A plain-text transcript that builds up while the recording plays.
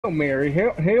Hail Mary.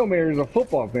 Hail Mary is a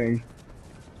football thing.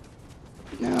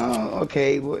 No,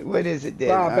 okay. What is it then?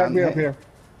 Bob, back me up here.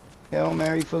 Hail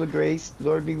Mary, full of grace,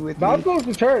 Lord be with Bob me. goes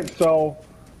to church, so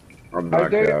I'm not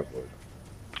Catholic.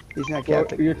 He's not well,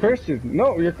 Catholic. you're Christian.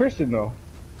 No, you're Christian though.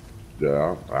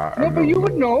 Yeah, No, but you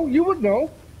would know. You would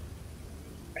know.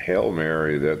 Hail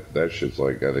Mary, that shit's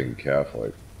like, I think,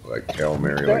 Catholic. Like Hail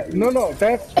Mary, No,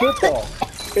 that's football.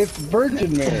 It's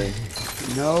Virgin Mary.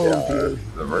 No, yeah, dude.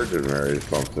 the Virgin Mary is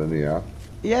something, yeah.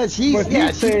 Yes, he's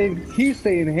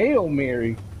saying Hail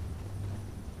Mary.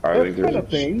 I That's think there's a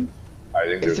thing. I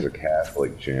think there's a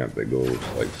Catholic chant that goes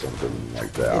like something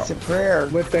like that. It's a prayer.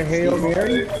 With the Hail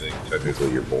Mary? I think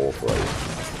technically you're both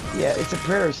right. Yeah, it's a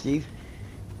prayer, Steve.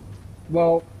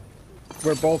 Well,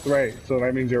 we're both right, so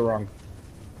that means you're wrong.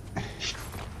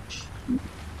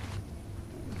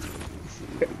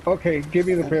 Okay, give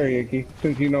me the prayer, Yankee,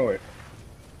 since you know it.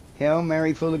 Hail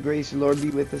Mary, full of grace, the Lord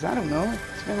be with us. I don't know.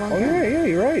 It's been a long time. Yeah,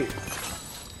 you're right.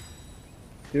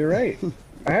 You're right.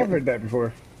 I have heard that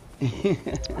before.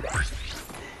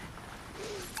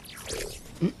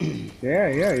 Yeah,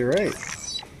 you're right.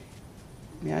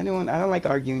 Yeah, I don't like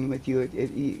arguing with you.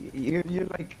 You're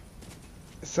like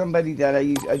somebody that I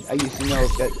used to know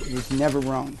that was never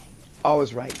wrong,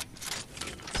 always right.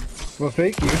 Well,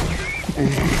 thank you.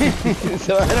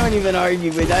 So I don't even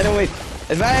argue with.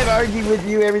 If I had argued with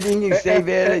you, everything you say,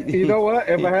 man. You know what?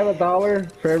 If I had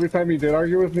 $1 for every time you did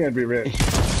argue with me, I'd be rich.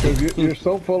 Because you're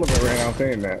so full of it right now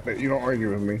saying that you don't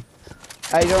argue with me.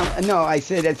 I don't. No, I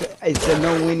said it's a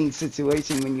no-winning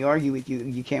situation. When you argue with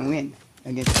you can't win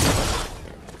against me.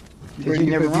 Because you're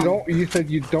never wrong. You said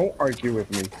you don't argue with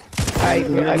me.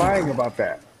 You're lying about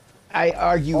that. I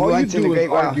argue All once you in a do great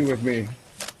is while. argue with me.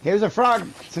 Here's a frog,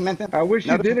 Samantha. I wish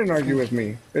you didn't argue with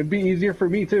me. It'd be easier for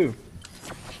me too.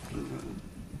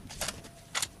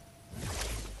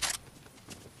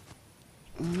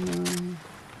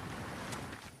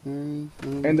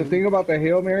 And the thing about the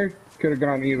Hail Mary could have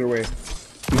gone either way.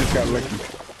 You just got lucky.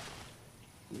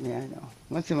 Yeah, I know.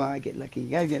 Once in a while I get lucky. You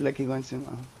gotta get lucky once in a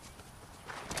while.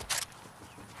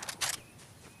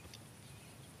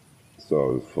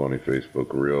 So it was funny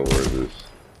Facebook reel where this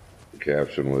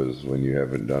caption was, when you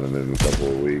haven't done them in a couple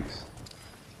of weeks,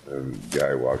 and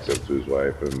guy walks up to his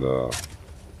wife in the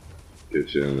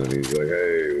kitchen and he's like,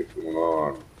 hey, what's going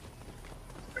on?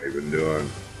 How you been doing?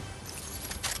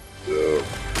 So,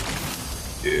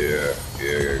 yeah, I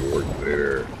gotta work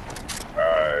later.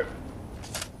 Alright.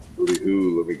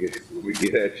 Let me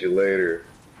get at you later.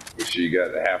 Make sure you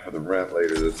got half of the rent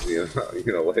later this, like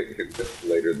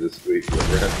later this week. The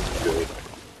rent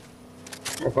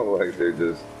is good. Like they're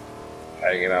just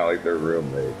hanging out like they're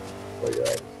roommates. Like,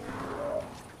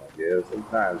 yeah,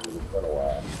 sometimes when it's been a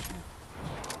while.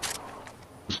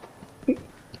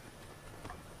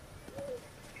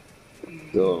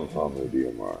 Still haven't found the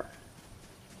DMR.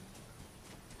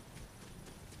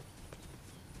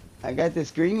 I got this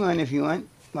green one if you want,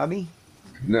 Bobby.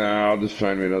 No, I'll just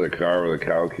find me another car with a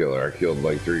cow killer. I killed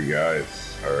like 3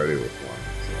 guys already with one.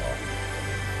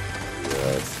 So,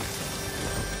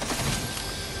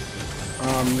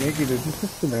 yeah. Nikki, did you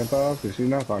piss Samantha off? Because she's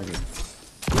not talking.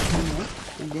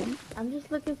 I didn't. I'm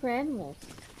just looking for animals.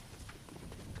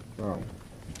 Oh.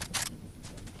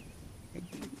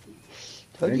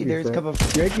 Told you there's a couple of...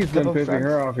 Yankee's been pissing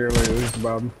her off here lately,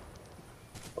 Bob.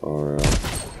 Oh,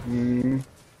 yeah.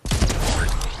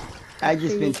 I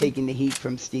just been taking the heat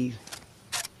from Steve.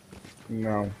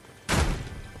 No.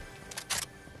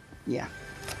 Yeah.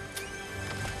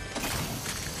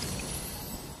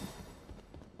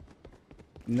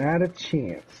 Not a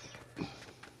chance.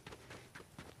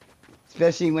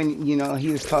 Especially when, he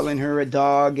was calling her a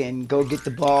dog and go get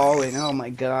the ball and oh my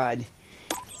God.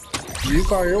 You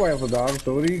call your wife a dog,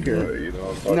 so what do you care?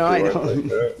 No, I don't.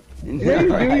 Yeah, you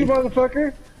do, you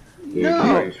motherfucker.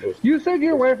 No. You said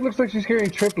your wife looks like she's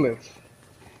carrying triplets.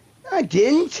 I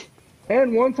didn't.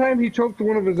 And one time he choked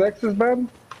one of his exes, Bob,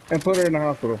 and put her in the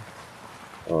hospital.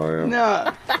 Oh, yeah.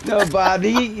 No, Bob. Bob,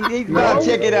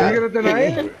 check it out. You gonna deny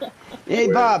it?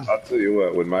 Hey, Bob. I'll tell you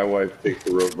what, when my wife takes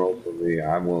the remote from me,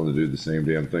 I'm willing to do the same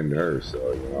damn thing to her,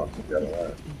 so, you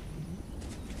gotta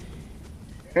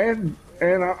learn.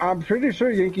 And I'm pretty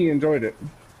sure Yankee enjoyed it.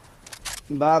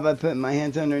 Bob, I put my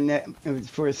hands on her neck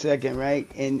for a second, right?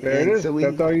 And there it is. So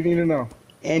that's all you need to know.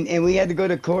 And we had to go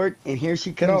to court, and here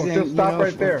she comes in. No, just stop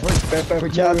right there. For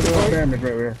child support. Damage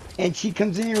right there. And she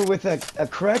comes in here with a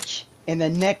crutch and a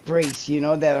neck brace,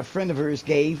 that a friend of hers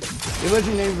gave. It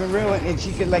wasn't even real, and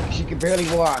she could barely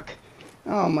walk.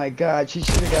 Oh my God, she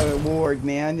should have got an award,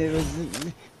 man.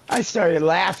 I started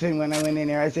laughing when I went in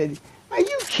there. I said, "Are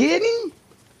you kidding?"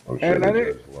 I'm sure And the I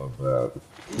didn't, judge loved that.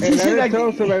 and I She said, didn't like,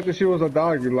 tell Samantha she was a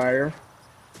dog, you liar.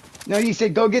 no, you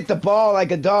said go get the ball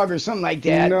like a dog or something like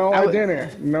that. No, I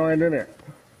didn't. No, I didn't.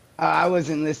 I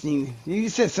wasn't listening. You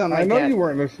said something I like know that. you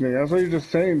weren't listening. That's why you're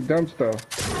just saying dumb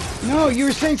stuff. No, you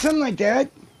were saying something like that.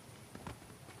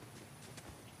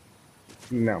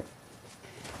 No.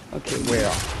 Okay, Way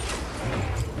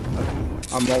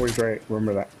off. I'm always right.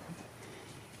 Remember that.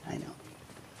 I know.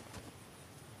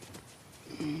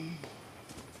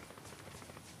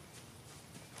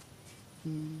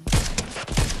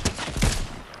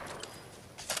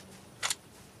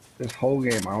 This whole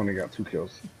game, I only got 2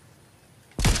 kills.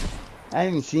 I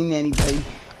haven't seen anybody.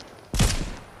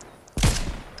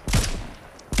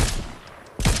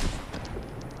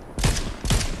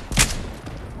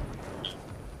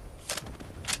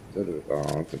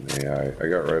 Oh, it's an AI. I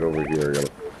got right over here. I got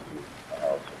a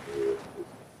house.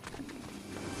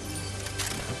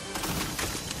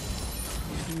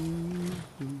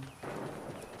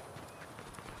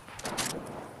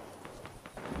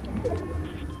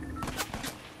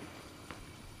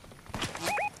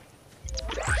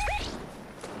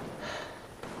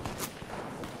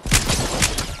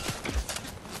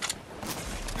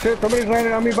 Shit, somebody's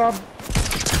landing on me, Bob.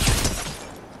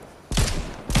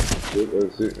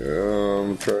 Let's see.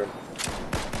 Try.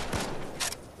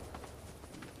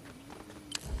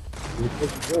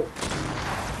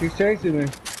 He's chasing me.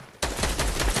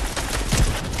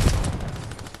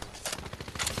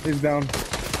 He's down.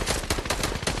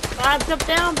 Bob, jump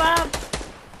down, Bob.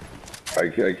 I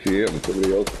can't see it, and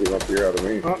somebody else came up here out of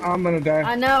me. I'm gonna die.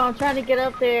 I know, I'm trying to get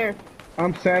up there.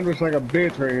 I'm sandwiched like a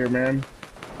bitch right here, man.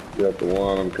 Got the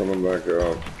one. I'm coming back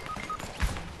out.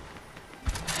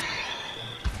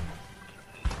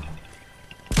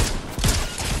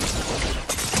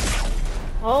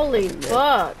 Holy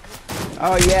fuck.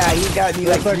 Oh yeah, he got me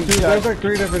like There's 3 there's shots. like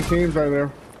 3 different teams right there.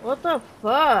 What the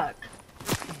fuck?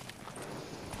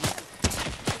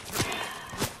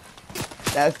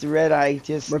 That's the red eye.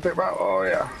 Just But they, oh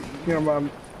yeah. You know, Bob.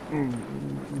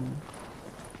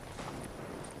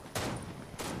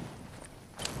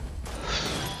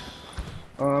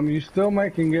 You still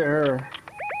might can get her.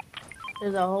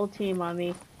 There's a whole team on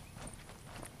me.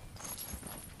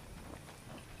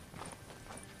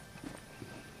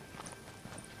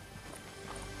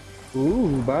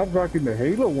 Ooh, Bob's rocking the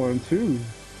Halo one too.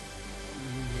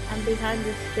 I'm behind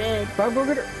this shed. Bob, go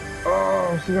get her.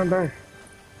 Oh, she's gonna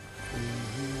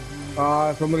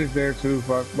die. Somebody's there too.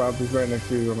 Fuck, Bob is right next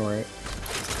to you on the right.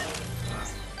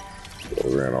 I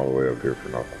ran all the way up here for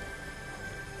nothing.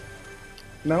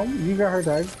 No, you got her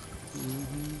died.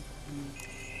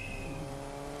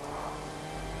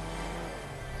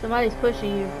 Somebody's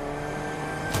pushing you.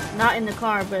 Not in the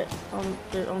car, but on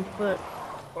foot.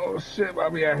 Oh shit,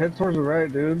 Bobby, yeah, head towards the right,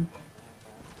 dude.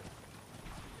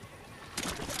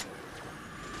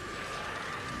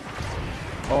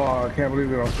 Oh, I can't believe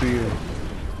they don't see you.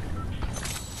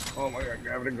 Oh my god,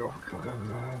 gravity, go.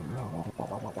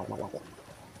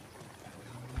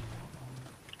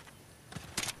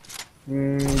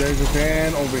 There's a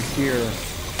fan over here.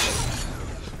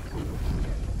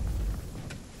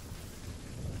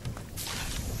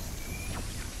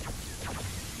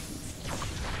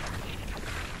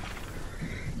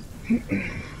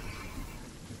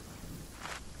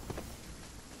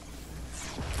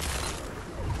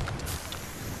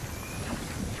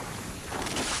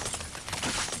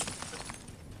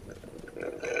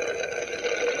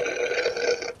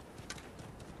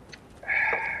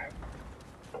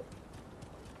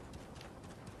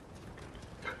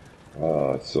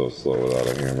 Oh, it's so slow without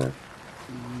a hammer.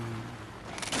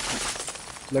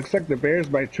 Looks like the Bears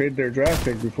might trade their draft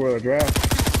pick before the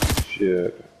draft.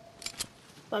 Shit.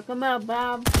 Fuck him up,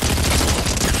 Bob.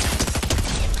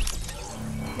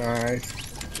 Nice.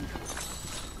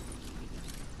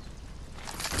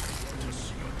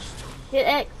 Hit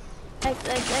X. X,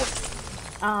 X, X.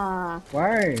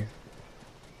 Why?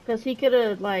 Because he could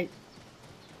have, like,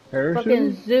 fucking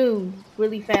Parachute? zoomed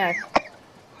really fast.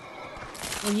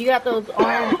 When you got those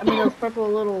those purple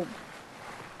little,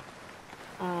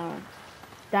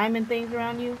 diamond things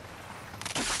around you,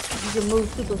 you can move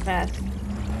super fast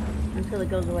until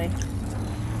it goes away.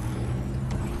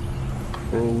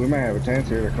 Oh, we might have a chance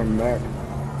here to come back.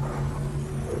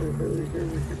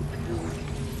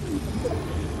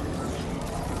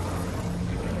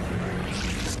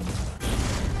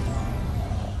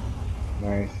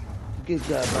 Nice. good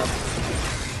job, Bob.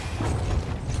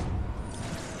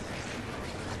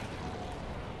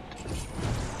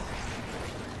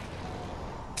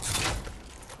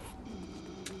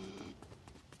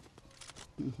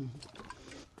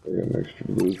 I got an extra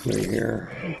blue thing here.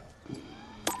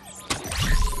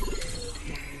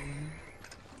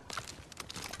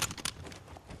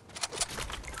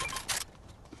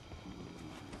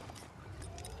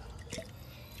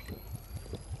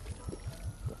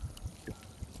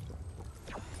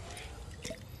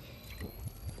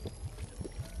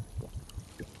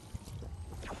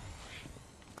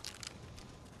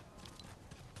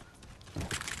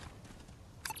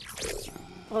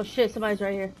 Oh shit, somebody's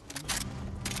right here.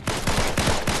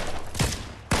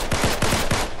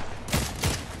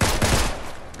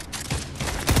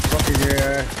 Fucking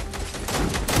yeah.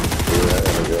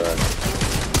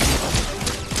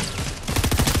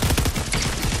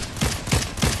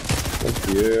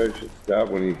 Yeah, I should stop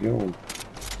when you kill him.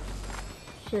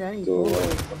 Shit, I need So,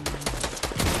 bullets.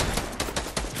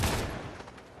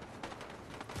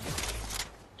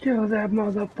 Kill that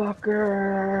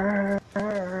motherfucker.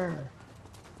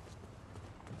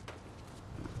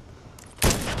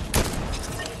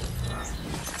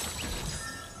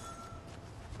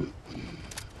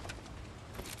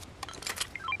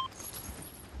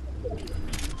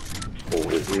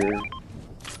 over here.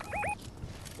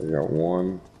 I got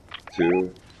 1,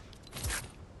 2.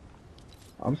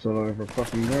 I'm still looking for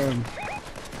fucking guns.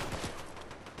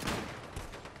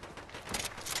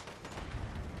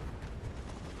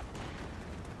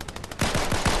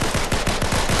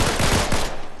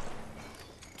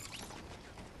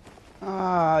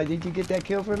 Ah, did you get that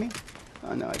kill for me?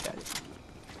 Oh no, I got it.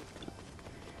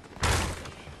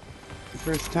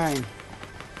 First time.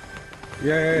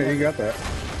 Yeah, you got that.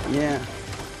 Yeah.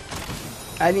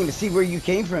 I didn't even see where you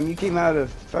came from. You came out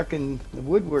of fucking the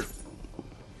woodwork.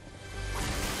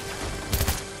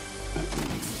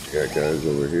 Got guys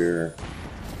over here.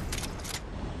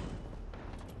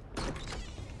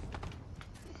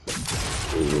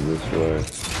 Moving this way.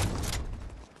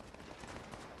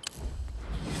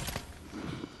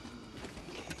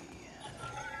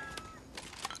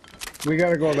 We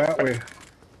gotta go that way.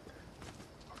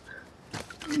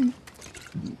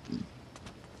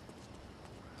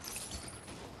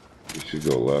 You should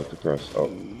go left across. Oh,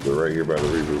 they're right here by the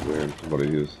reboot van. Somebody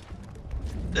is.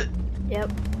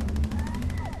 Yep.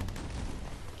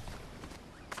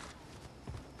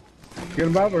 Get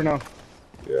him out or no?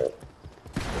 Yeah.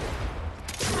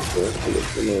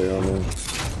 Somebody on there.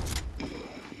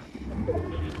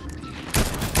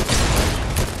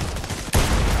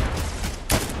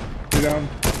 You down?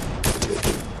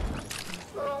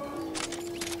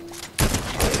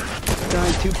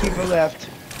 Only 2 people left.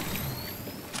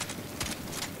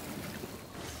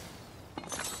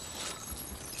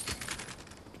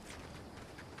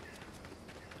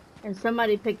 And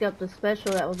somebody picked up the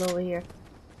special that was over here.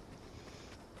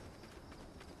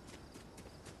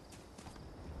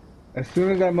 As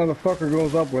soon as that motherfucker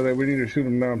goes up with it, we need to shoot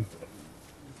him down.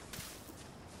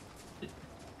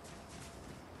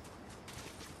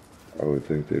 I would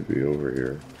think they'd be over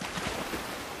here.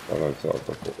 Thought I saw a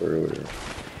couple earlier.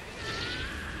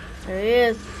 There he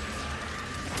is.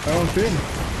 I don't see him.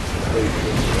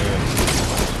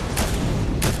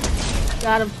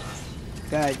 Got him.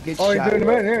 God, good Oh, shot. he's in the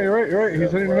van. Yeah, you're right.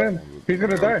 He's in the van. He's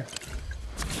gonna die.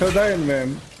 He'll die in the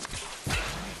van.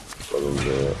 Let him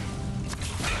do it.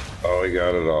 Oh, he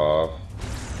got it off.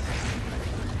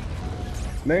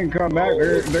 They can come back.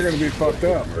 They're gonna be fucked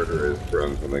up. Murder his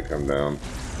friends when they come down.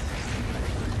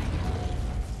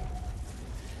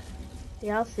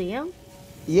 Y'all see him?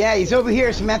 Yeah, he's over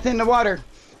here, Samantha, in the water.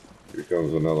 Here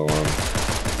comes another one.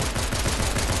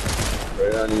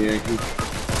 Right on you, Yankee.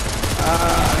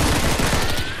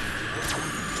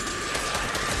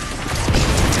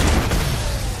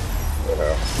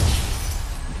 Yeah.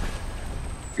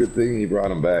 Good thing he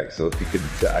brought him back so he could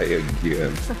die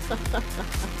again.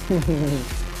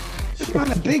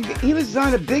 He was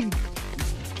on a big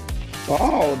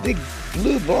ball, a big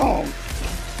blue ball.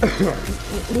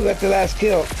 Who got the last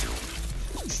kill?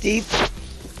 Steve?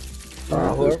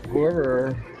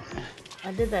 Whoever.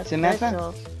 I did that Samantha?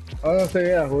 special. I was gonna say,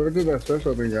 yeah, whoever did that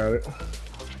special thing got it.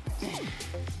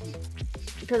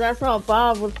 Because I saw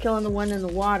Bob was killing the one in the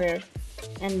water.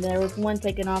 And there was one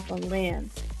taking off on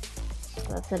land.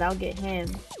 So I said, I'll get him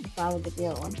if I would get the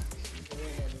other one.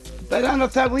 But I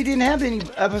thought we didn't have any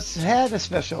of us had a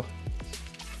special.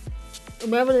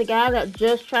 Remember the guy that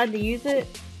just tried to use it?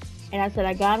 And I said,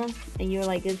 I got him. And you were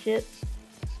like, good shit.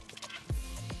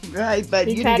 Right, but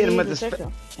He you tried didn't get to him use with the the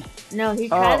special. No, he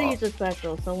tried to Oh. use the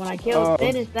special. So when I Oh.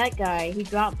 finished that guy, he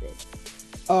dropped it.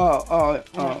 Oh,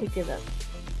 And I picked it up.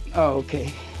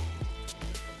 okay.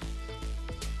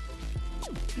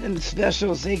 And the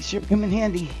specials, they sure come in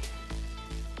handy.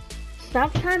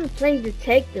 Stop trying to play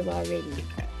detective already.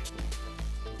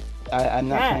 I'm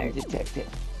not trying Right. to detect it.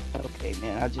 Okay,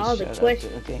 man, I'll just All the shut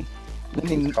questions. up. Okay. Let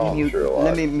me Call him mute. Sherlock.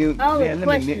 Let me mute. All the yeah, let me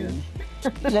questions.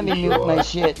 mute. Let me mute my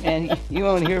shit, man. You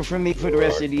won't hear from me for the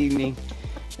rest of the evening.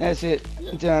 That's it.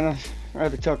 Donna, I'd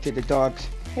rather talk to the dogs.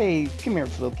 Hey, come here,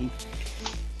 Floki.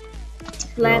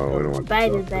 Slap No, we don't him. want to Bite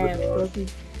talk his to the ass, dog. Loki.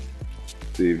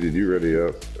 Steve, did you ready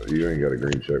up? You ain't got a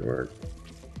green check mark.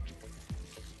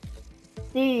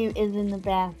 Steve is in the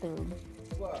bathroom.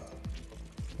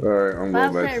 Alright, I'm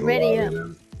going back to the ready lobby up.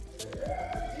 then.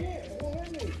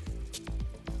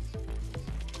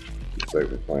 Looks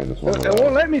like we're playing this one. It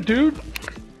won't let me, dude.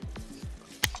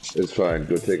 It's fine.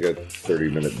 Go take a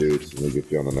 30-minute deuce and we'll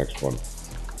get you on the next one.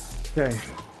 Okay.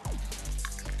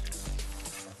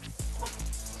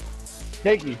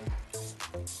 Jakey.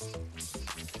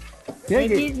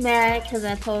 He's mad because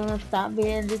I told him to stop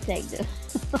being a detective.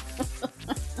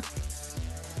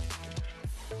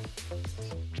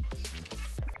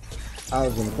 I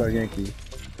was gonna tell Yankee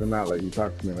to not let you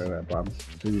talk to me like that, Bob.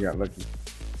 So you got lucky.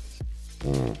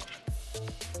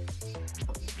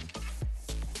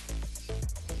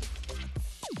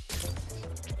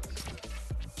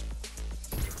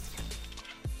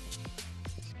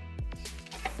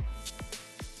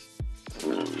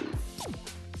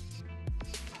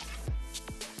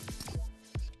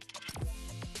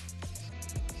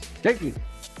 Jakey.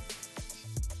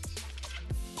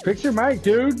 Fix your mic,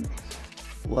 dude.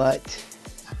 What?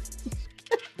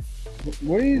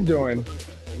 What are you doing?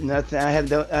 Nothing. I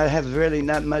have really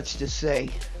not much to say.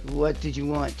 What did you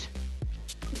want?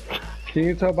 Can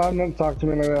you tell Bob not to talk to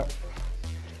me like that?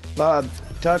 Bob,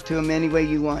 talk to him any way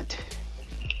you want.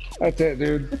 That's it,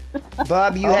 dude.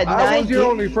 Bob, you had 9 I was your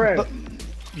only friend.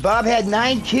 Bob had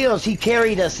 9 kills. He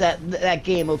carried us that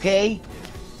game, okay?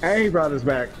 And he brought us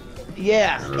back.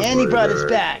 Yeah, and he brought us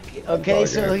back. Okay,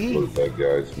 so Look back,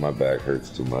 guys. My back hurts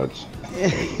too much.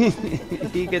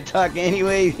 he could talk any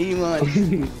way he wants.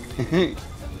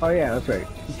 Oh yeah, that's right.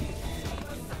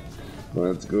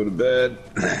 Let's go to bed.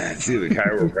 See the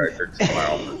chiropractor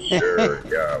tomorrow for sure.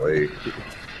 Golly.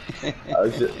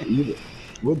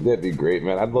 Wouldn't that be great,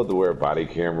 man? I'd love to wear a body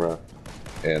camera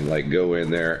and like go in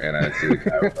there and I see the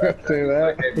chiropractor. Say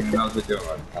that. Like, hey, how's it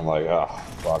going? I'm like, oh,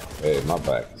 fuck. Hey, my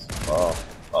back's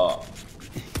oh.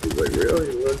 He's like,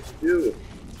 really? What'd you do?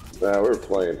 Nah, we were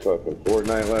playing fucking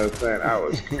Fortnite last night. I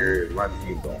was scared. My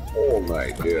team the whole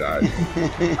night, dude. I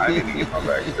need to get my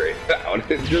back straight down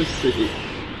and just see.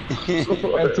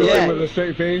 That's Yeah. with a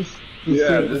straight face.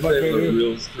 Yeah, see just what the fuck have they a do.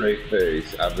 real straight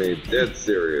face. I mean, dead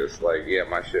serious. Like, yeah,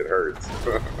 my shit hurts.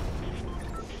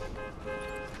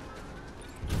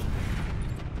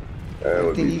 That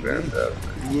would be fantastic.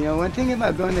 You know, one thing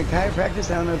about going to chiropractic,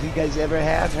 I don't know if you guys ever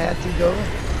have had to go,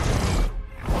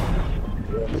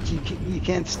 but you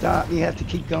can't stop. You have to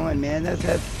keep going, man. That's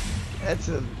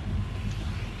a.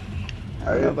 I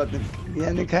don't know about the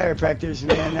chiropractors,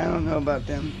 man. I don't know about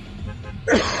them.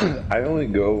 I only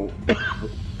go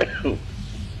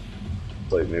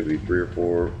like maybe 3 or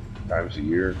 4 times a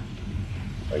year.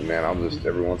 Like, man, I'll just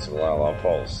every once in a while I'll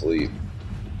fall asleep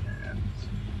and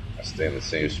I stay in the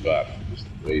same spot for just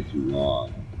way too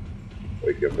long.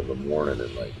 Wake up in the morning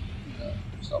and like, you know,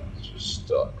 something's just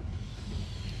stuck.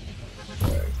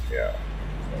 Like, yeah,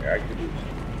 like I could just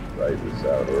write this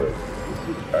out or just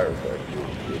see the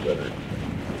chiropractor to do better.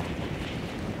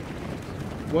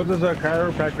 What does a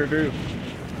chiropractor do?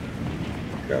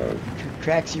 Kind of,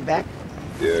 Cracks your back.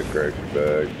 yeah, cracks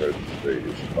your back, tries to straighten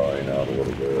your spine out a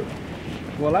little bit.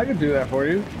 Well, I could do that for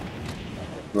you.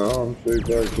 No, I'm sure you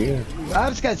probably can.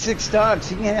 Bob's got 6 dogs.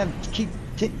 He can keep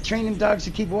training dogs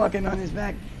to keep walking on his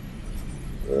back.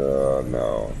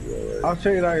 No. Yeah, right. I'll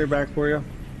straight it out your back for you.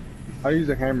 I'll use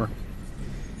a hammer.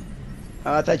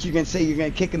 Oh, I thought you were gonna say you're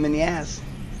gonna kick him in the ass.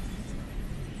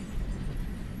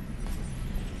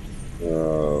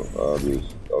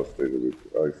 I'll stay with it.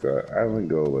 Like that. I wouldn't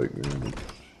go like, man,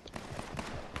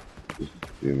 just,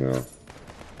 you know,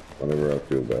 whenever I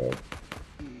feel bad.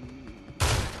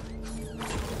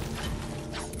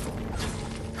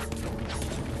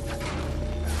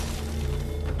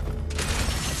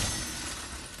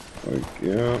 Like,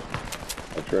 yeah,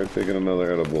 I tried taking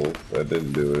another edible. That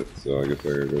didn't do it, so I guess I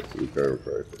gotta go to the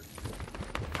chiropractor.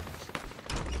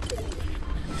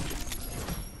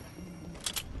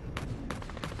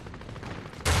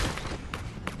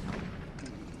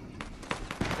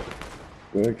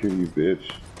 Thank you,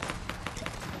 bitch.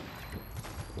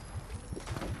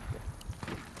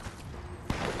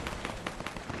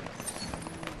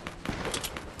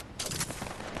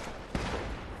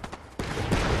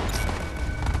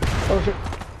 Oh shit.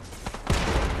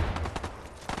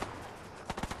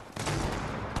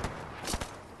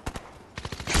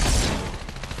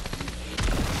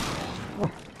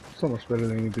 Oh, so much better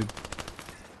than you did.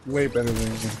 Way better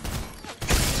than you did.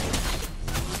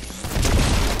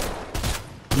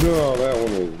 No, that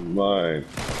one was mine.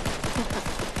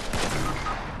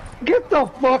 Get the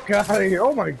fuck out of here!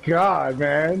 Oh my god,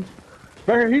 man!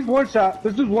 Right here, he's one shot.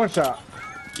 This is one shot.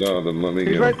 No, then let me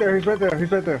He's get right him. there. He's right there.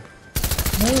 He's right there.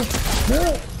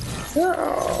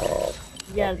 Oh,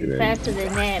 You gotta be Fucking faster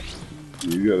than naps.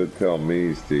 you gotta tell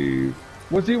me, Steve.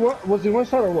 Was he what? Was he one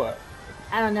shot or what?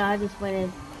 I don't know. I just went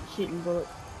in shooting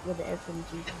bullets with the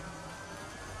SMG.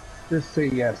 Just say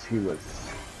yes, he was.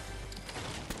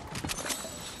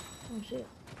 Oh shit.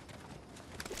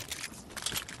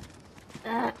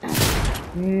 Get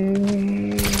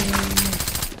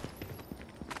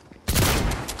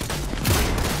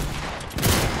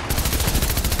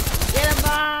him,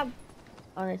 Bob!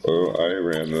 Oh, that's Oh, I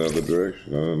ran the other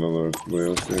direction. I didn't know there was somebody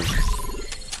else there.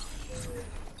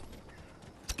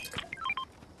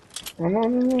 Oh,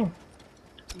 no.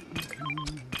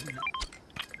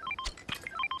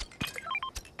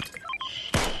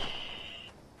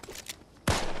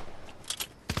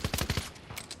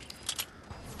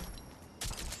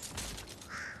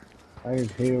 I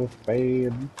need heal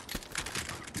bad.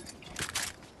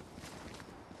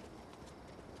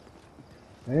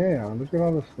 Damn, look at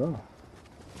all this stuff.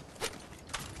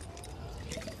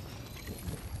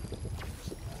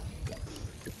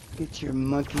 Get your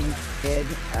monkey head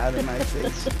out of my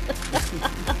face.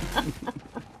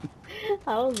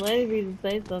 I was waiting for you to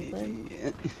say something.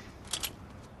 Yeah.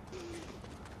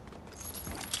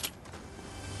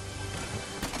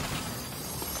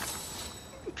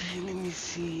 Okay, let me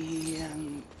see.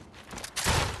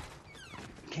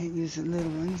 Can't use the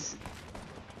little ones.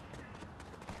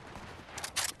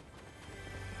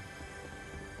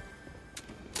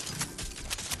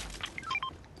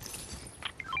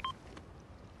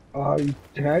 Oh, you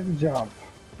had to jump.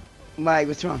 Why?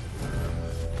 What's wrong?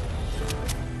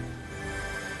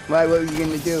 Why? What were you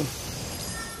gonna do? I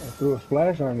threw a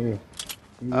splash on you.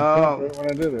 You Oh. jumped right when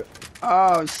I did it.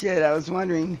 Oh shit! I was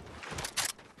wondering.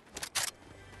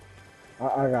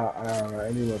 I got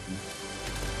any weapon.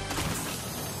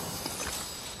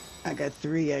 I got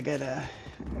 3. I got a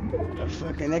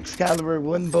fucking Excalibur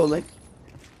 1 bullet.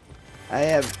 I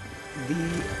have the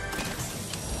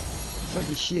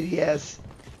fucking shitty ass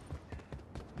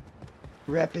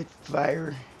rapid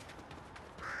fire.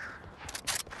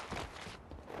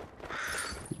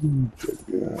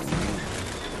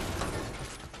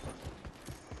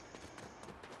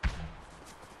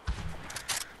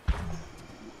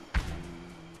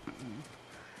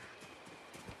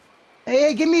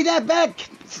 Hey, give me that back,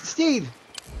 Steve.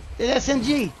 The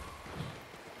SMG.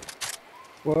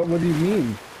 What do you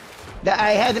mean?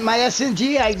 I had my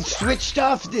SMG. I switched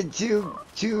off to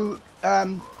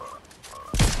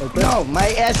Okay. no, my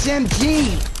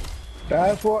SMG.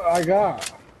 That's what I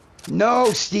got.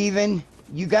 No, Steven.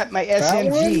 You got my That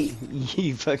SMG.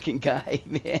 You fucking guy,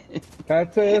 man.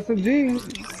 That's a SMG.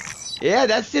 Yeah,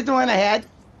 that's the one I had.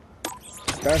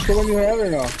 That's the one you had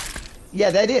or no? Yeah,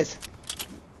 that is.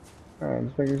 Alright,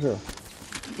 just making sure.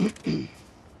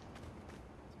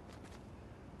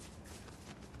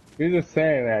 You're just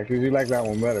saying that because you like that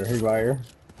one better. He's liar.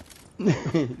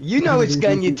 You know which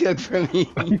gun you took from me.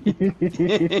 And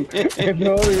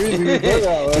the only reason you took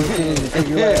that one is because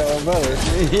you like that one better.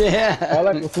 Yeah. I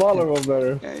like the smaller one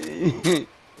better.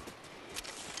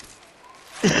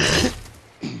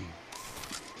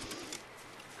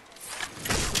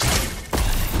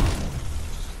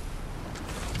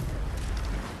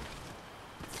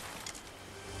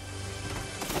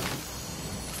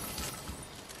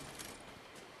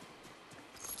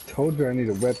 Told you I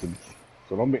needed weapons,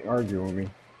 so don't be arguing with me.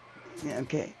 Yeah,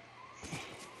 okay.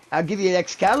 I'll give you an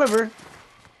Excalibur.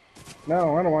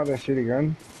 No, I don't want that shitty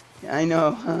gun. I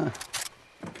know, huh?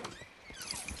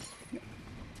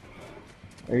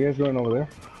 Are you guys going over there?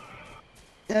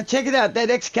 Now check it out. That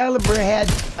Excalibur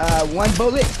had 1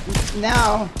 bullet.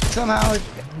 Now somehow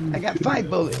I got 5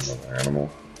 bullets. Animal.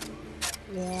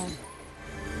 Yeah.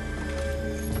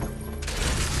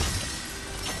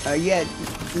 Are you at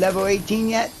level 18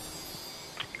 yet?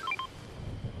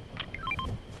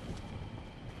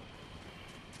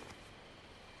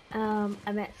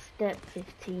 I'm at step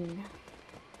 15.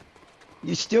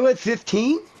 You still at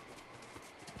 15?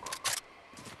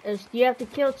 You have to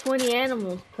kill 20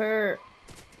 animals per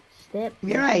step.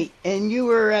 You're right. And you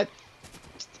were at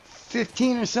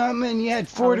 15 or something, and you had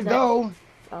 4 to go.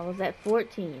 I was at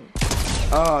 14.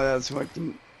 Oh, that's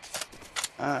 14.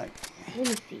 Let me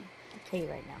see. I'll tell you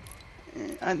right now.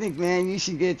 I think, man, you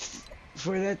should get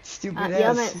for that stupid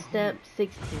Yeah, I'm ass. at step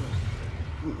 16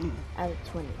 out of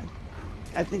 20.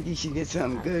 I think you should get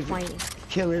something good for 20.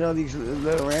 killing all these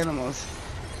little animals.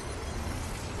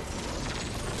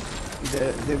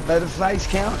 The butterflies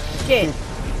count? Shit.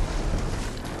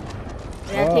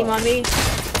 That team on me.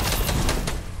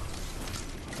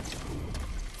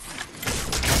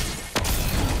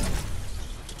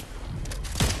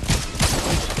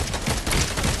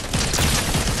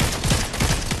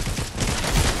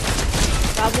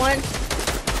 Got one.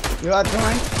 You got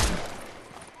one?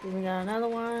 We got another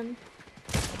one.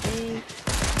 me.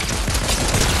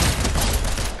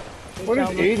 What is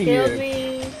Almost 80 killed is?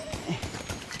 me.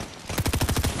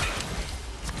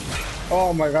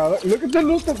 Oh my god, look at the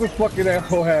loot that this fucking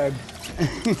asshole had.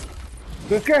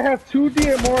 This guy has 2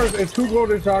 DMRs and 2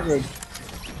 golden shotguns.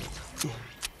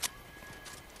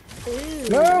 Ooh,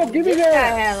 No, give me this that.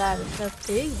 guy had a lot of stuff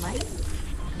too, Mike.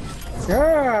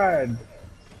 God.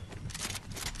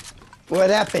 What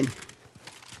happened?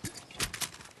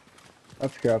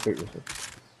 That's chaotic.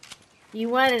 You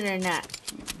want it or not?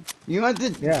 You want the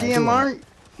Yeah, I do DMR?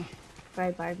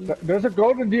 Right, Barbie. There's a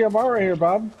golden DMR right here,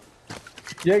 Bob.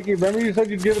 Yankee, remember you said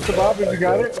you'd give it to Bob if you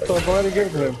got it? So go ahead and give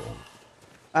it to him.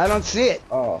 I don't see it.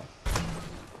 Oh.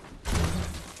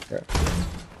 Okay.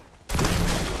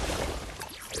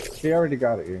 He already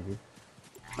got it, Yankee.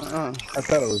 I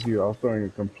thought it was you. I was throwing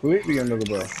it completely under the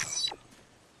bus.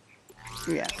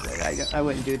 Yeah, but I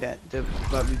wouldn't do that. The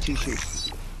Bobby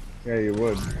T-shirt. Yeah, you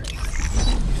would.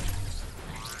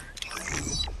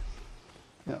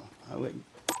 No, I wouldn't.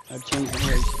 I'd change the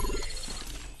words.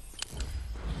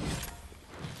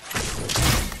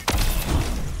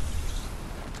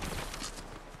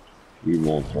 He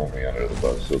won't throw me under the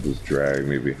bus, he'll just drag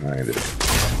me behind it.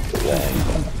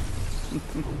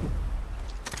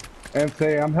 And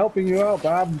say, I'm helping you out,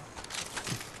 Bob.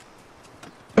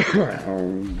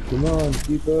 Come on,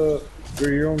 keep up for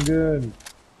your own good.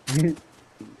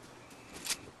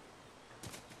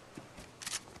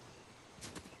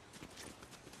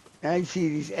 I see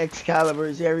these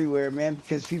Excaliburs everywhere, man,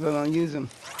 because people don't use them.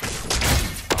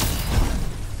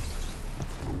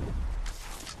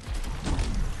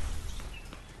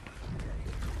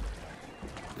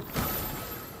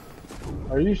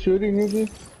 Are you shooting, Yankee?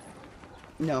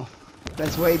 No,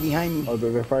 that's way behind me. Oh,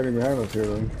 they're fighting behind us here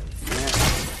then. Yeah.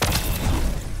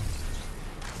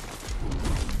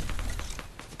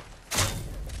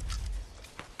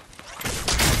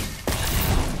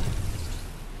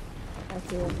 I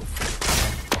see it.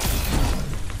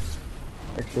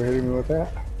 Thanks for hitting me with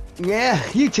that. Yeah,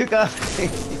 you took off.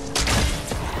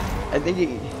 I think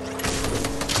you.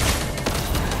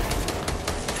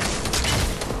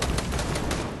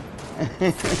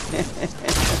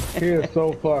 He is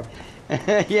so fucked.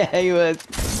 Yeah, he was.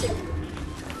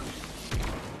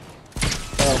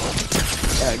 Oh,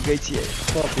 Yeah, good shit.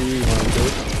 fuck you, man,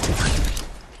 dude.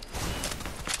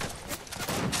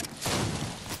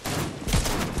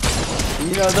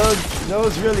 You know,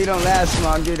 those really don't last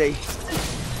long, do they?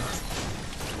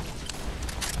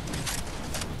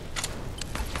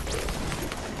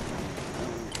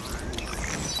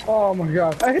 Oh my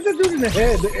god. I hit that dude in the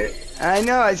head. I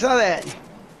know, I saw that.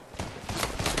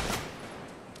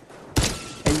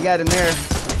 And you got him there.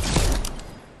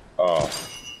 Oh,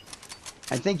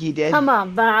 I think he did. Come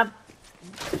on, Bob.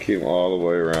 I came all the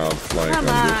way around flank Come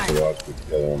him just to on. watch the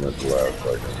kill him at the last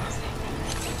second.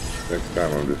 Next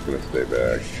time I'm just gonna stay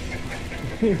back.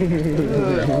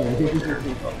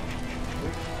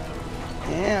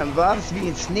 Damn, Bob's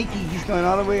being sneaky. He's going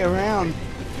all the way around.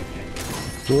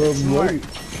 Well, Smart. right.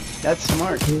 That's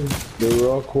smart. They were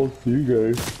all close to you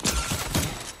guys.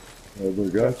 Oh, they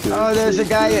got you. Oh, there's a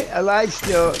guy alive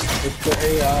still. It's the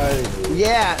AI.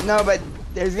 Yeah, no, but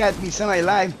there's got to be somebody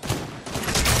alive.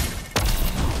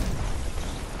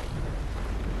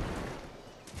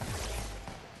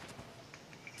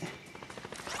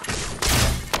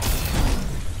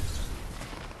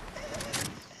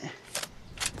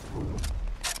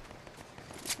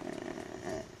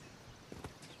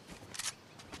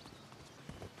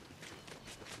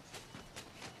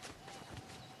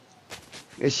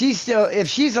 If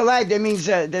she's alive, that means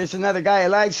there's another guy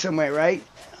alive somewhere, right?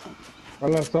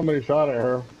 Unless somebody shot at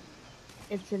her.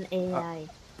 It's an AI.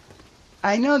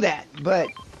 I know that, but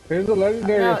Here's a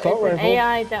legendary No, it's assault an rifle.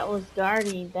 AI that was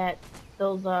guarding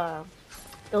those Does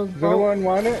boats. anyone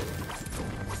want it?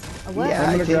 What? Yeah. I'm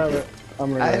I gonna take grab it. it.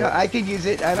 I'm gonna grab it. I could use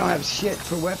it. I don't have shit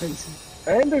for weapons.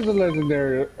 And there's a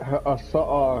legendary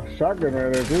shotgun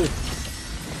right there too.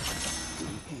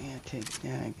 Yeah, take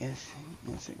that. I guess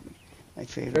that's my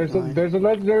favorite one. There's a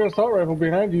legendary assault rifle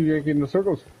behind you, Yankee, and the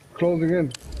circle's closing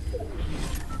in.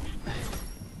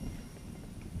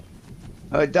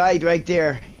 Oh, it died right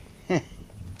there.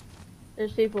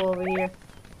 There's people over here.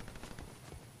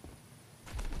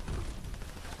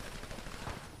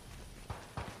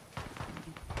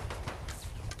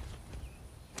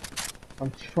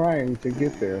 I'm trying to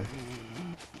get there.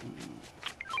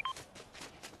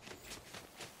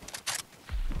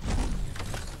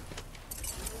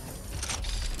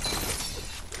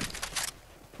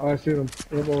 Oh, I see them.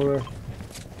 They're over there.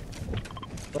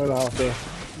 By the house there.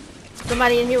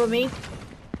 Somebody in here with me?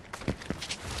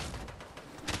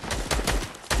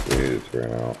 He just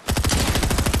ran out.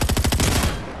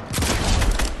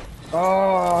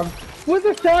 Was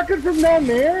the shotgun from down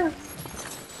there?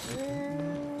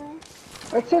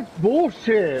 That's such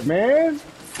bullshit, man.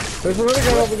 There's another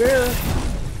guy over there.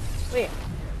 Wait.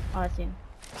 Oh, I see him.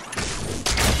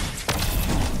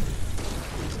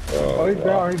 Oh, he's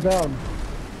down, he's down.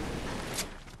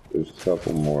 There's a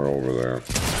couple more over there.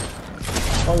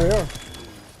 Oh, yeah.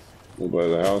 By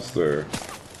the house there.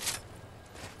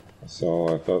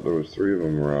 I thought there was 3 of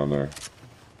them around there.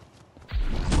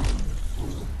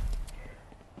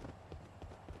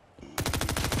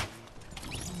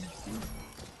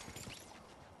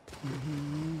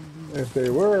 If they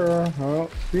were, I don't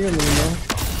see them anymore.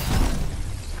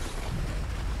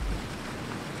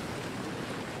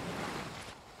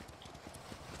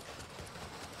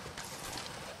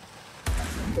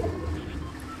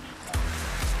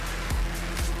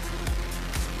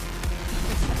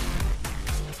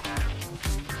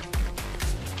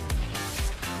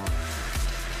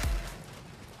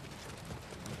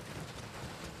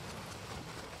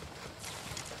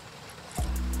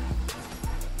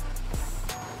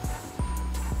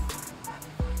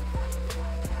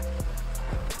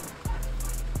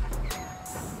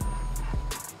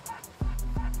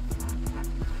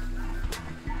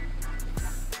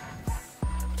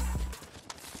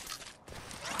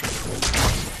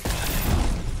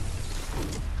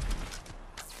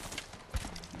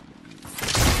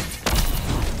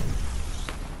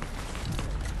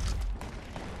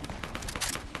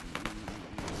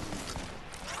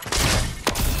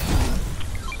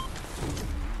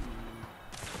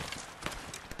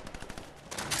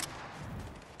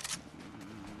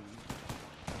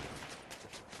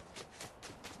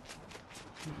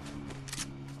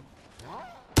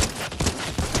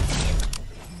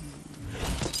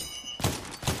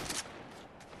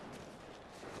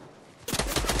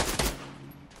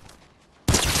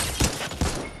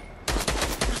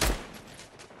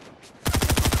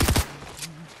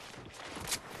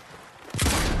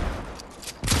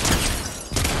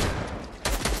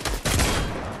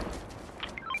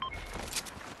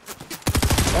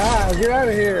 Ah, get out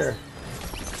of here.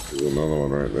 There's another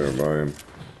one right there by him.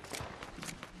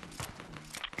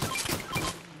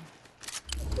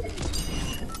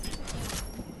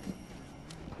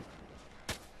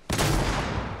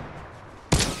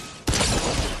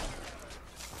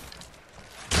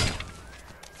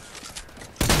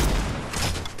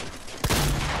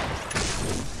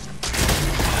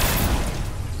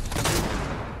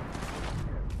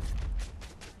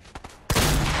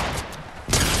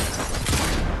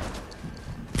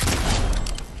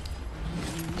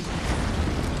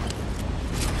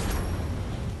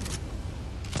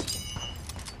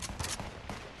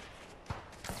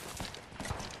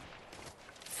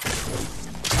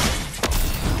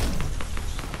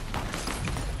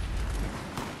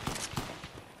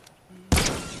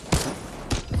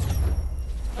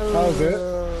 That was it.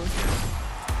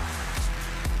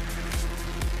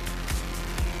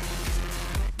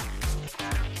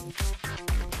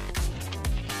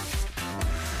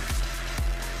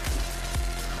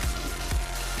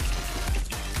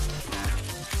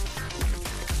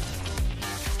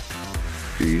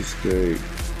 Cheesesteak.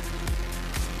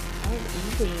 Oh,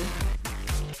 easy.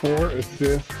 4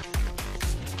 assists.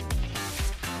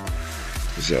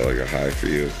 Is that like a high for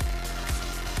you?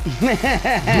 Yeah,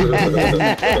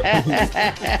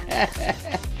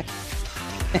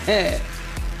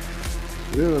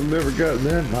 I've never gotten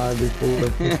that high before.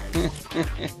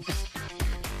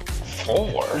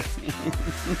 4?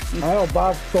 I know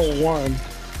Bob stole 1,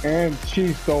 and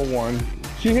she stole 1.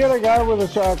 She hit a guy with a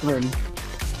shotgun.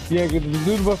 Yeah, 'cause the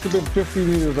dude must have been 50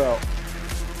 meters out.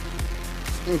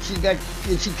 And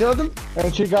she killed him?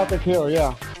 And she got the kill,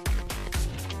 yeah.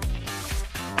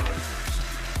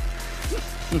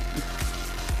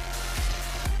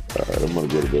 Alright, I'm gonna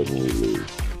go to bed when we lose.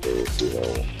 So we'll see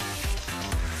how.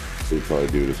 We probably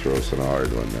do just throw us in a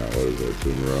hard one now. What is that, 2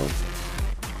 in a row?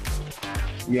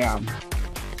 Yeah.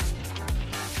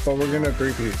 But we're gonna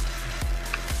 3-peat.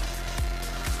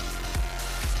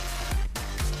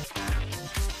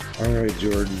 Alright,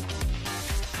 Jordan.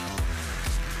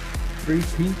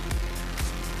 3-peat?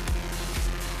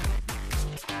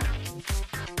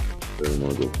 Then I'm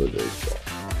gonna go play baseball.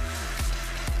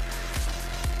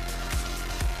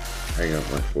 Hang out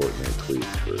my Fortnite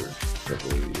cleats for a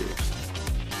couple of years.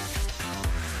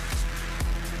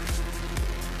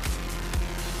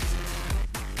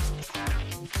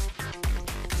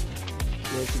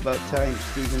 Yeah, it's about time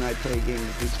Steve and I play a game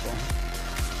of baseball.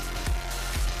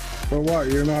 For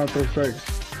what? You're not those strikes.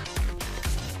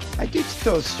 I did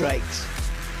throw strikes.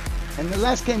 And the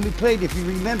last game we played, if you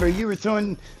remember, you were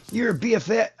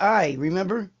BFI,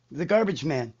 remember? The garbage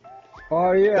man.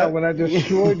 Oh yeah, when I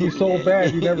destroyed you so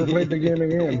bad, you never played the game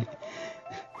again.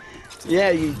 Yeah,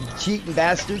 you cheating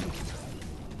bastard.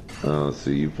 Oh, so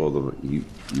you pulled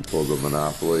the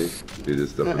Monopoly. You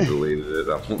just up and deleted it.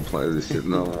 I won't play this shit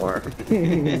no more.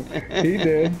 He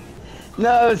did.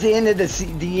 No, it was the end of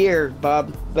the year,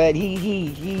 Bob. But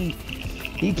he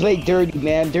played dirty,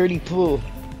 man. Dirty pool.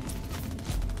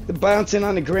 The bouncing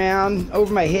on the ground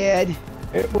over my head.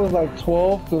 It was like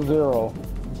 12-0.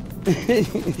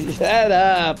 Shut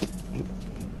up.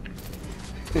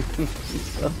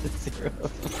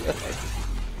 12-0.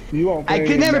 You won't play I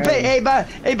could never play.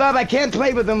 Madden. Hey Bob, I can't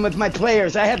play with them with my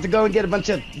players. I have to go and get a bunch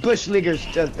of bush leaguers.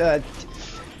 Yeah,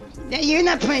 you're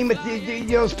not playing with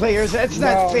those players. That's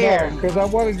not fair. Because I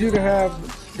wanted you to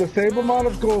have the same amount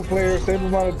of gold players, same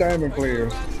amount of diamond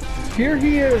players. Here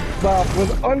he is, Bob,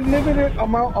 with unlimited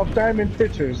amount of diamond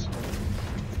pitchers.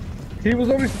 He was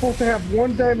only supposed to have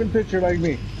one diamond pitcher like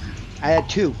me. I had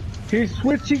two. He's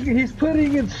switching. He's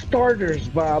putting in starters,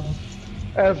 Bob,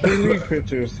 as relief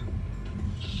pitchers.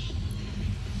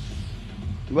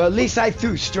 Well, at least I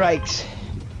threw strikes.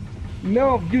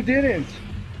 No, you didn't.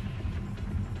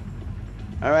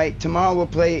 All right, tomorrow we'll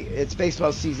play. It's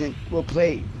baseball season. We'll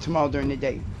play tomorrow during the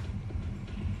day.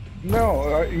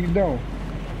 No, no.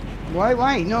 Why?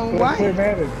 Why? No, Let's why? play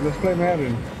Madden. Let's play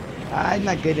Madden. I'm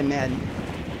not good at Madden.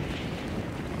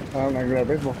 I'm not good at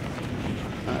baseball.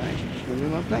 All right, then we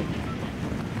won't play.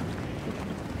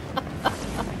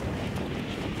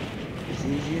 As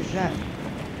easy as that.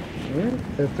 Yeah,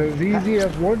 it's as easy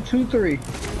as 1, 2, 3.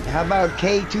 How about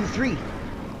K23?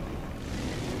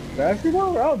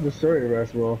 Basketball? I'll destroy your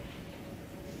basketball.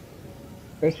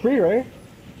 It's free, right?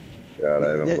 God, I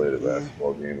haven't played a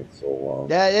basketball game in so long.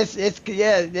 Yeah,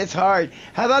 it's hard.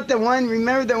 How about the one?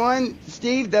 Remember the one,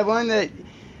 Steve? The one that,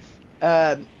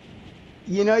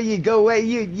 you know, you go away,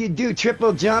 you do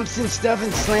triple jumps and stuff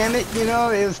and slam it. You know,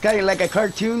 it was kind of like a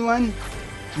cartoon one.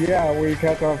 Yeah, where you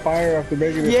catch on fire after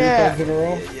making it 3 Yeah. times in a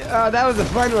row. Oh, that was a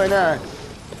fun one, huh?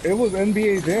 It was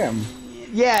NBA Jam.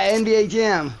 Yeah, NBA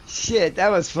Jam. Shit,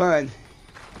 that was fun.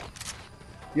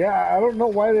 Yeah, I don't know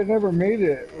why they never made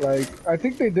it. Like, I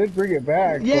think they did bring it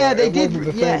back. Yeah, but they it did,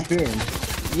 wasn't the yeah. same thing.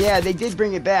 Yeah, they did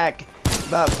bring it back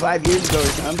about 5 years ago or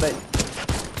something, but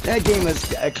that game was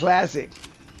a classic.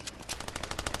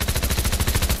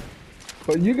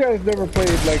 But you guys never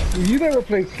played, like, you never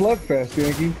played Slugfest,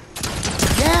 Yankee.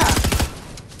 Yeah.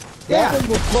 That Yeah. one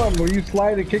was fun, where you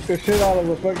slide and kick the shit out of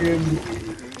the fucking...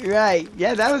 Right.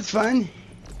 Yeah, that was fun.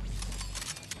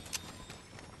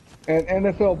 And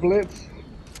NFL Blitz.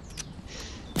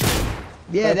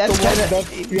 Yeah, that's the one- kind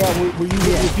that's- of. yeah, where you,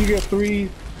 if you get three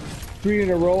in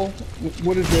a row,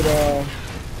 what is it,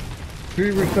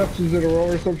 3 receptions in a row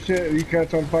or some shit, and you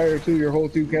catch on fire too, your whole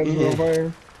team catches on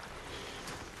fire.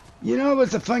 You know, what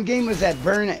was a fun game was that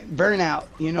Burnout.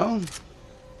 You know.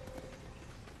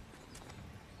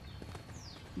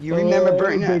 You remember The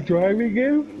Burnout? driving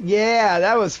game? Yeah,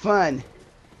 that was fun.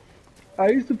 I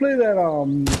used to play that,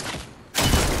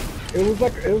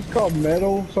 it was called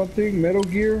Metal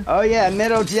Gear. Oh yeah,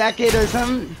 Metal Jacket or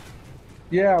something.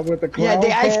 Yeah, with the Yeah, clown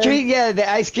the ice car. cream. Yeah, the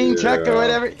ice cream truck or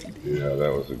whatever. Yeah,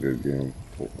 that was a good game.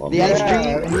 The ice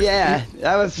Yeah. cream. Yeah,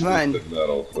 that was fun. Twisted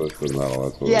Metal, Twisted Metal.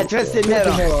 That's what Yeah, it was Twisted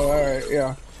called. Metal. All right,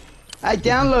 yeah. I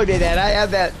downloaded that. I have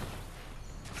that.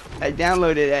 I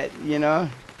downloaded that. You know,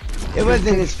 it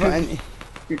wasn't as fun.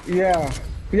 Yeah.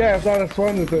 Yeah, it's not as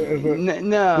fun as a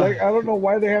No. like, I don't know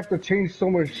why they have to change so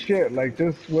much shit. Like,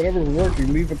 just whatever's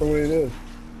working, leave it the way it is.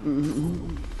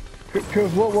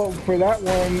 Because what for that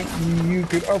one, you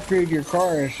could upgrade your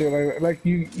car and shit. Like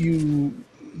you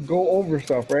go over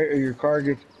stuff, right? Or your car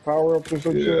gets power ups or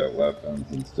some Yeah, shit. weapons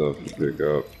and stuff you pick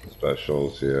up.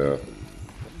 Specials, yeah.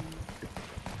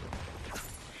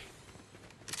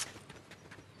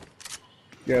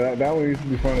 Yeah, that one used to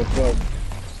be fun as fuck.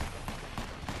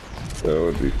 That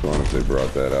would be fun if they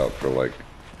brought that out for, like,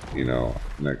 you know,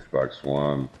 an Xbox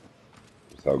One.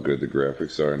 Just how good the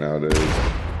graphics are nowadays.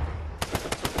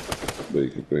 But you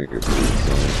can think it's pretty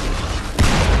fun.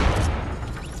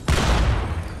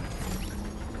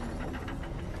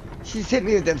 She's hit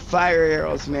me with them fire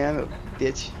arrows, man,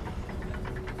 bitch.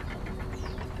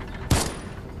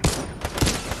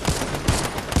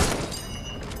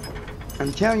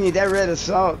 I'm telling you, that red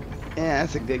assault, yeah,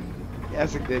 that's a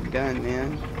good gun,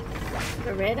 man.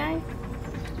 The red eye?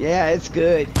 Yeah, it's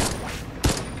good.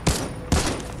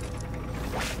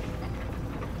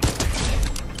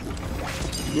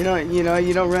 You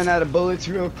don't run out of bullets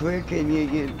real quick, and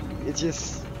it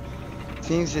just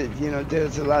seems that,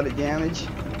 does a lot of damage.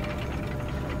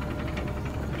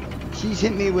 She's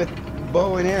hit me with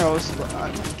bow and arrows,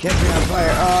 kept me on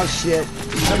fire. Oh shit,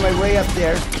 on my way up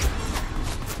there.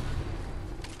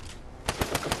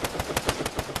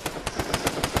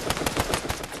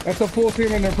 That's a full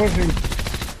team and they're pushing.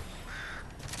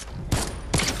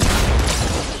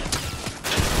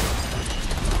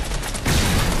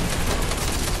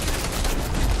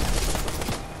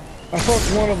 I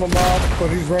fucked one of them off, but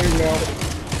he's running now.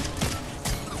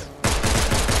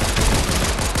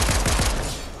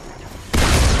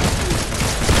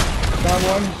 Got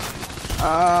one.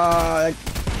 That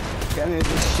guy has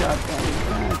a shotgun.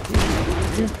 God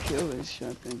damn it. Kill this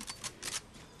shotgun.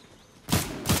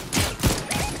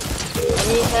 I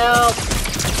need help.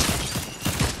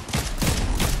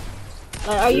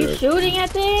 Are you shooting at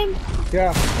them?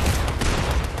 Yeah.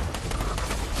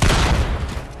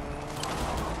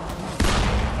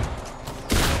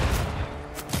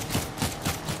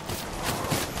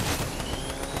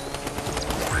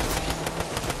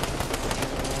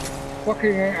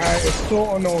 Fucking AI is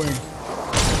so annoying.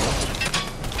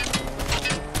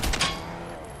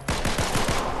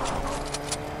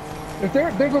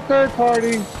 There's a third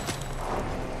party.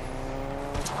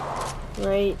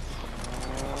 Great.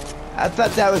 I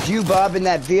thought that was you, Bob, in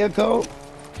that vehicle.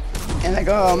 And I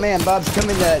go, oh man, Bob's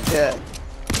coming to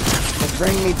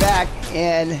bring me back.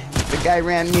 And the guy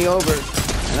ran me over.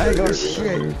 And I go,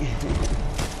 shit.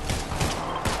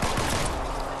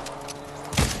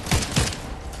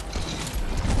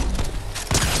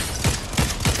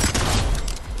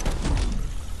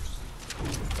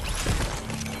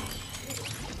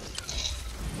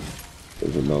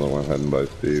 There's another one heading by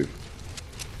Steve.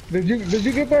 Did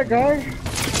you get that guy?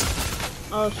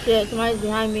 Oh shit, somebody's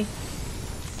behind me.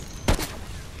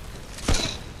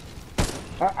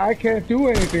 I can't do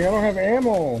anything. I don't have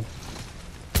ammo.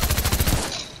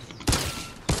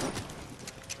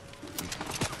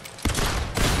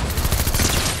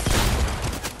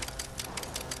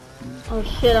 Oh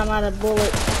shit, I'm out of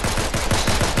bullets.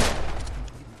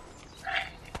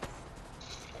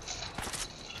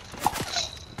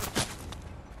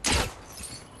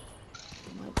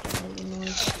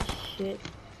 Shit.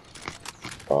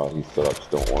 Oh, he sucks,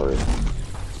 don't worry.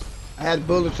 I had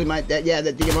bullets in my, the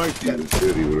DMR gun.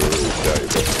 He would have really shot you,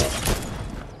 but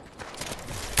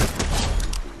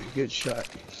Good shot.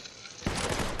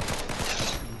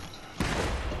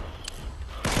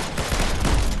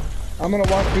 I'm gonna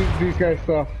watch these guys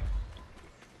stuff.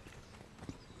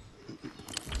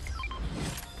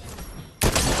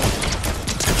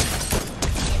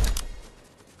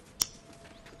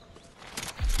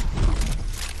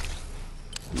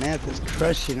 Math is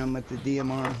crushing him with the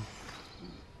DMR.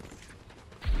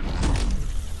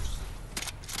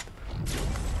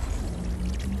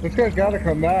 This guy's gotta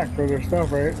come back for their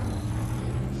stuff, right?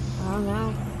 I don't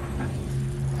know. I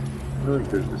think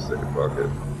they just say fuck it.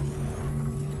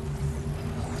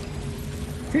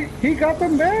 He got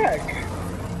them back.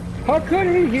 How could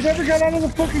he? He never got out of the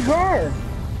fucking car.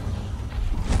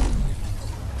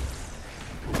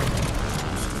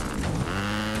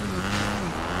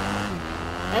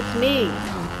 That's me.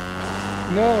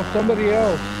 No, somebody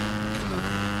else.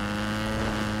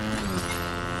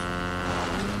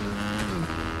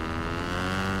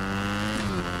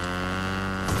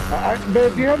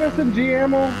 But do you have SMG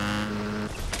ammo?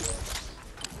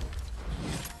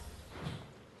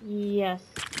 Yes.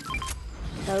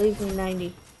 That leaves me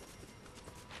 90.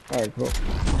 Alright, cool.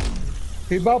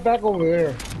 He about back over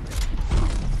there.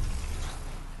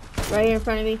 Right here in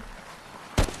front of me.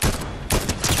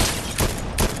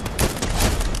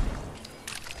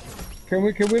 Can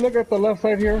we look at the left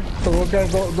side here so those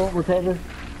guys don't recover?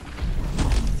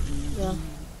 Yeah.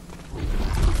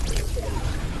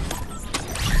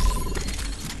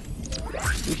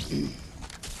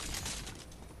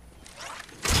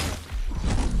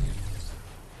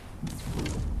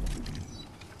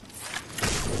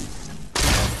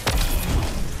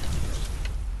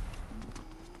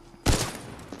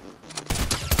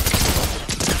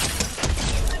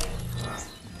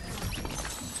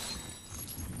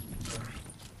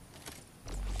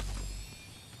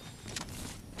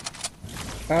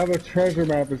 I have a treasure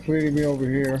map that's leading me over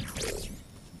here.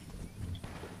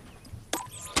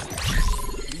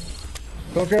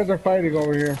 Those guys are fighting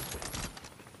over here.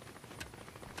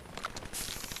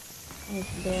 This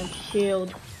damn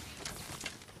shield.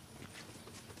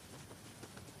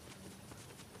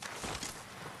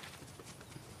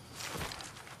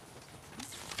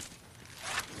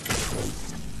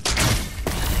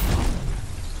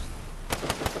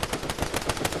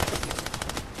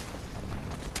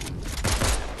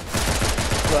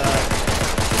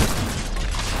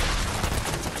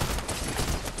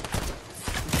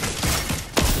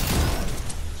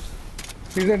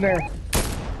 He's in there.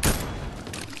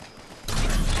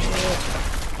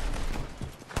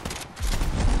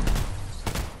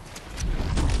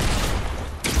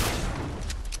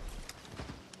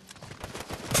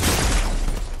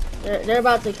 They're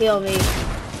about to kill me.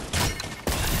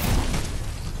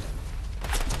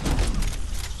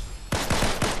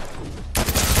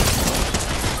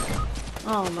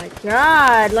 Oh my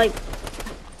god, like...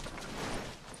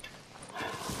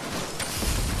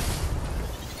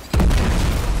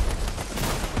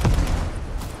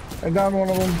 I downed one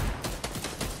of them.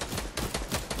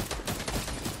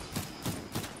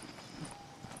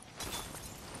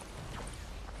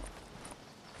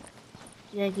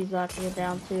 Yankees about to get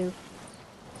down too.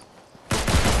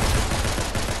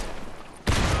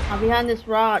 I'm behind this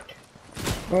rock.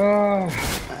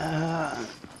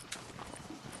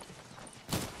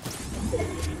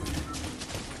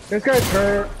 This guy's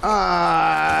hurt.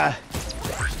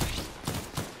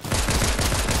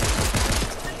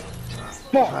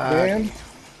 Fuck, man.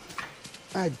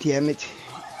 God damn it.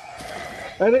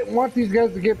 I didn't want these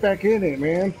guys to get back in it,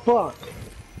 man. Fuck.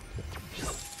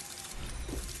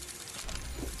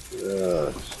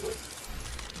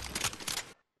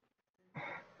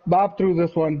 Bob threw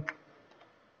this one.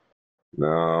 No,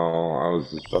 I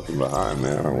was just fucking behind,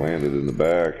 man. I landed in the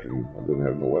back and I didn't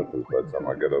have no weapons. By the time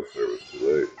I got up there, it was too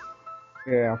late.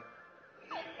 Yeah.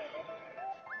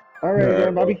 All right, Yeah,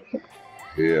 man, Bobby.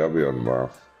 Yeah, I'll be on tomorrow.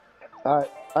 All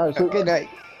right. All right. So, Good night.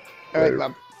 All right,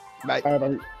 Bob. Bye. all right,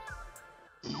 Bobby.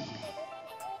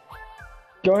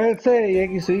 Go ahead and say it,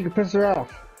 Yankee, so you can piss her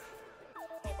off.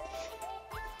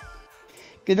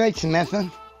 Good night,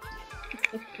 Samantha.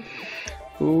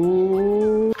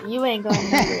 Ooh. You ain't gonna do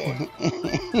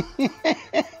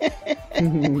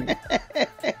it.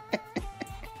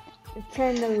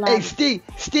 Turn the light. Hey,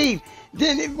 Steve,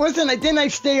 didn't I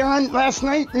stay on last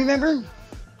night, remember?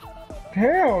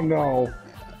 Hell no.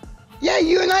 Yeah,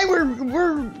 you and I when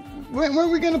were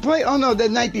we gonna play? Oh no, the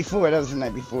night before. That was the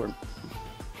night before.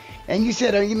 And you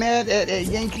said, "Are you mad at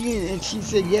Yankee?" And she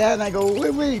said, "Yeah." And I go,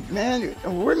 "Wait, man,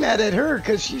 we're mad at her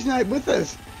because she's not with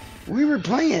us. We were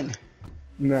playing.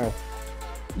 No.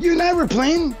 You and I were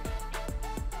playing."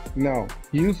 No.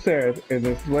 You said, and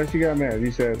this is why she got mad.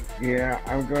 You said, "Yeah,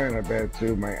 I'm going to bed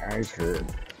too. My eyes hurt."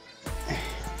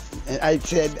 And I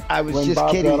said, "I was When just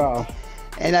Bob kidding." got off.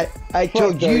 And I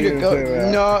told that, you you to didn't go. say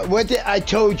that. No, what did I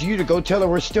told you to go tell her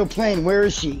we're still playing. Where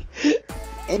is she?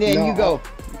 And then No, you go,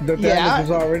 The damage yeah.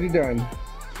 is already done.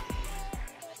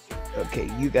 Okay,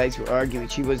 you guys were arguing.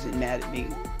 She wasn't mad at me.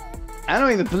 I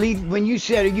don't even believe when you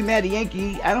said, "Are you mad at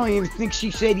Yankee?" I don't even think she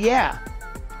said yeah.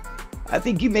 I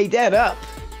think you made that up.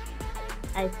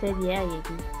 I said yeah,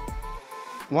 Yankee.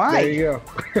 Why? There you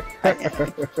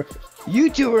go. You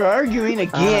two were arguing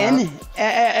again,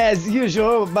 as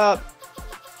usual, about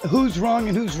who's wrong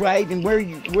and who's right, and where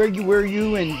you were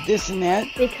you, and this and that.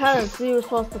 Because we were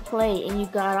supposed to play and you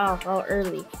got off all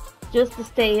early. Just to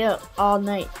stay up all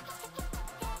night.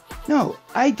 No,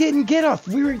 I didn't get off.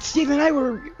 Steve and I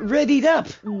were readied up.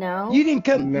 No. You didn't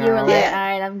come. No. You were like, Yeah.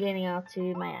 alright, I'm getting off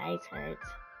too. My eyes hurt.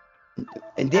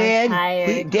 And Dad, I'm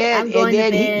tired. Dad, I'm going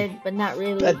and to Dad, bed, but not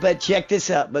really. But check this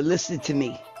out. But listen to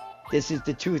me. This is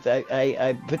the truth.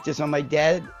 I put this on my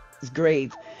dad's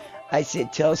grave. I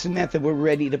said, "Tell Samantha we're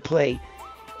ready to play."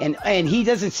 And he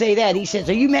doesn't say that. He says,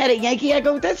 "Are you mad at Yankee?" I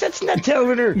go, that's not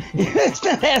telling her. That's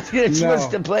not asking her she No. wants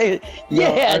to play.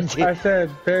 No, Yeah. I said,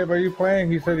 "Babe, are you playing?"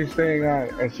 He said he's staying on.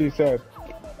 And she said,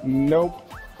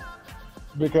 "Nope."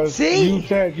 Because See? you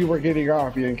said you were getting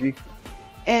off, Yankee.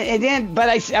 and then, but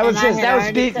I was and just, I had that was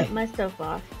already being, set my stuff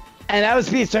off. and I was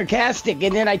being sarcastic.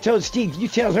 And then I told Steve, "You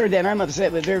tell her that I'm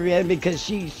upset with her man,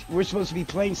 because we're supposed to be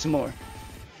playing some more."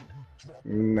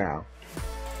 No.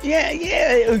 Yeah,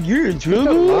 you're in You're a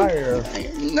trouble. liar.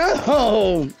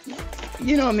 No,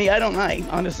 you know me. I don't lie.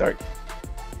 Honest art.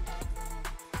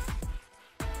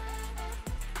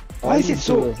 Why All is you it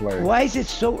so? do is lie. Why is it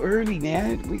so early,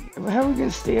 man? How are we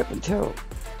gonna stay up until?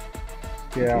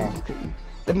 Yeah.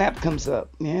 The map comes up.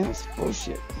 Man, it's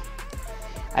bullshit.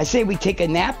 I say we take a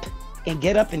nap and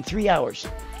get up in 3 hours.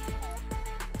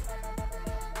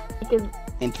 You can,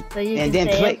 And, so you and can then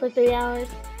stay play. up for 3 hours?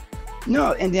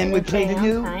 No, and then we play the I'm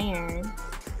new. tired.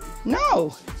 No.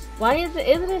 Why isn't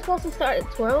it supposed to start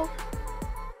at 12?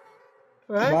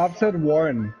 Right? Bob said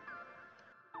 1.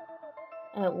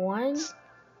 At 1?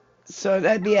 So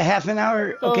that'd be a half an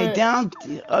hour. So Okay,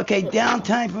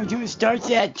 downtime from June starts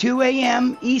at 2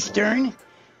 a.m. Eastern.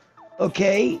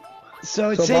 Okay, so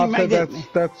it's So saying Bob right said there.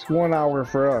 that's 1 hour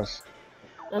for us.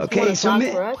 That's Okay, 1 so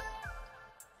o'clock for us?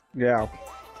 Yeah.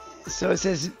 So it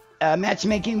says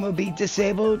matchmaking will be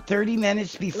disabled 30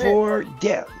 minutes before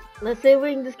death. Let's see if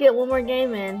we can just get one more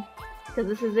game in. Because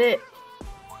this is it,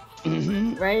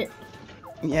 Mm-hmm. right?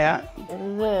 Yeah. This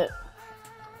is it.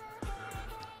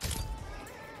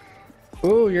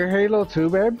 Ooh, your Halo 2,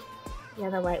 babe? Yeah,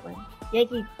 the white one.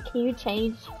 Yankee, can you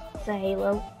change It's a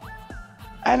Halo.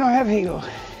 I don't have Halo.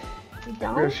 You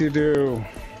don't? Yes, you do.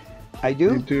 I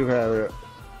You do? do have it.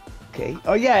 Okay.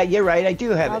 Oh, yeah, you're right. I do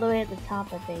have All it. the way at the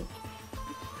top, I think.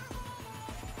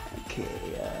 Okay,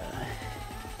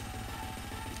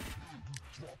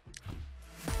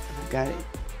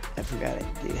 I forgot I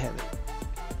did have it.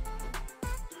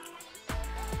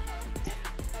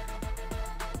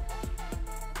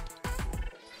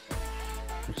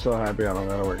 I'm so happy I don't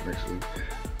gotta work next week.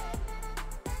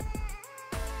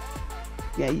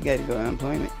 Yeah, you gotta go on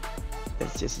unemployment.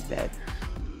 That's just as bad.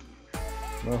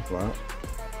 No, it's not.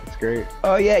 It's great.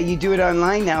 Oh, yeah, you do it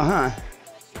online now, huh?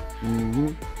 Mm-hmm.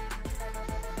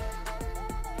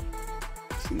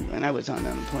 See, when I was on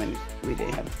unemployment,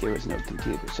 there was no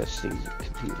computer, such things as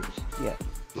computers. Yeah.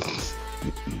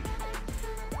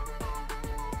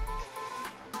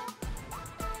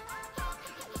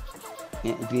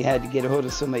 Yeah, if you had to get a hold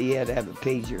of somebody, you had to have a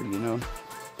pager, you know.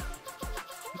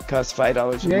 It cost $5 a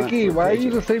month. Yankee, for a why are you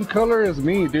pager. the same color as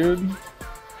me, dude?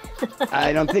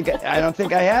 I don't think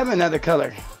I have another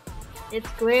color. It's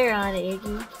square on it,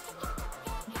 Iggy.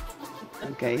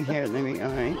 Okay, here,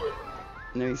 all right.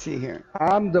 Let me see here.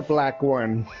 I'm the black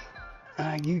one.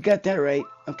 You got that right.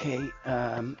 Okay.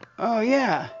 Oh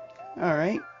yeah. All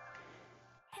right.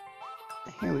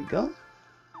 Here we go.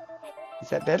 Is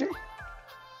that better?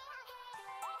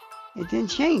 It didn't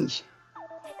change.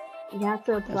 You have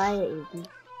to apply it, Iggy.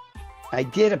 I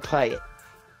did apply it.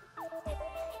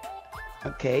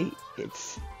 Okay.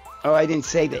 Oh, I didn't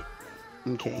save it.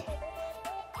 Okay.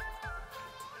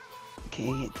 Okay,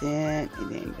 hit that,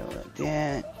 and then go like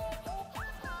that.